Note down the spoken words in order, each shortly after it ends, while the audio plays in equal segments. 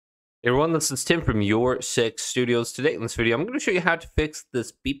Hey everyone, this is Tim from Your Six Studios. Today in this video, I'm going to show you how to fix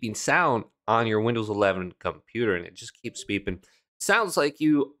this beeping sound on your Windows 11 computer, and it just keeps beeping. Sounds like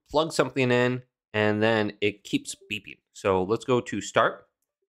you plug something in, and then it keeps beeping. So let's go to Start,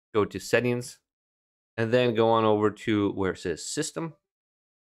 go to Settings, and then go on over to where it says System,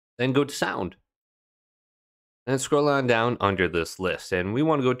 then go to Sound, and scroll on down under this list, and we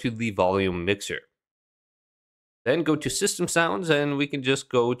want to go to the Volume Mixer. Then go to System Sounds, and we can just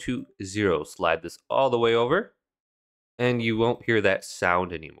go to 0. Slide this all the way over, and you won't hear that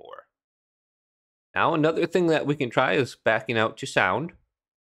sound anymore. Now, another thing that we can try is backing out to Sound.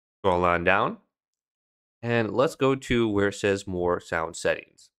 Scroll on down, and let's go to where it says More Sound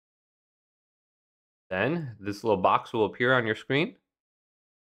Settings. Then this little box will appear on your screen.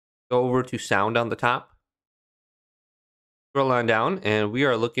 Go over to Sound on the top. Scroll on down, and we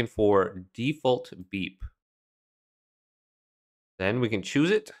are looking for Default Beep. Then we can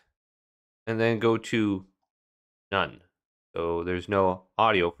choose it, and then go to None. So there's no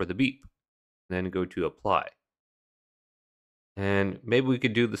audio for the beep. Then go to Apply. And maybe we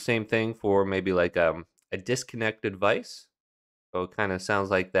could do the same thing for maybe like a disconnected device. So it kind of sounds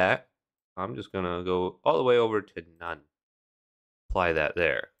like that. I'm just going to go all the way over to None. Apply that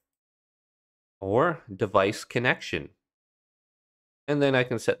there. Or Device Connection. And then I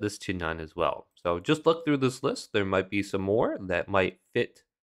can set this to None as well. So just look through this list. There might be some more that might fit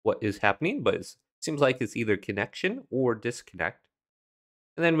what is happening, but it seems like it's either connection or disconnect.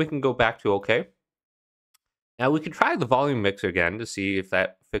 And then we can go back to OK. Now we can try the volume mixer again to see if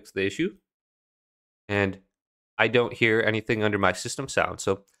that fixed the issue. And I don't hear anything under my system sound,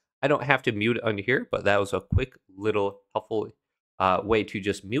 so I don't have to mute it under here, but that was a quick little helpful way to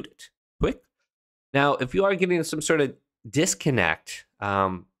just mute it quick. Now, if you are getting some sort of disconnect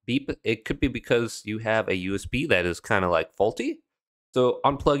beep, it could be because you have a USB that is kind of like faulty. So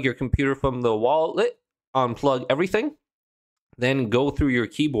unplug your computer from the wallet, unplug everything, then go through your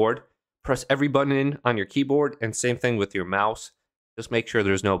keyboard, press every button on your keyboard, and same thing with your mouse. Just make sure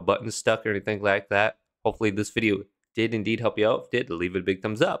there's no buttons stuck or anything like that. Hopefully this video did indeed help you out. If it did, leave it a big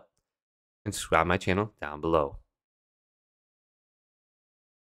thumbs up and subscribe to my channel down below.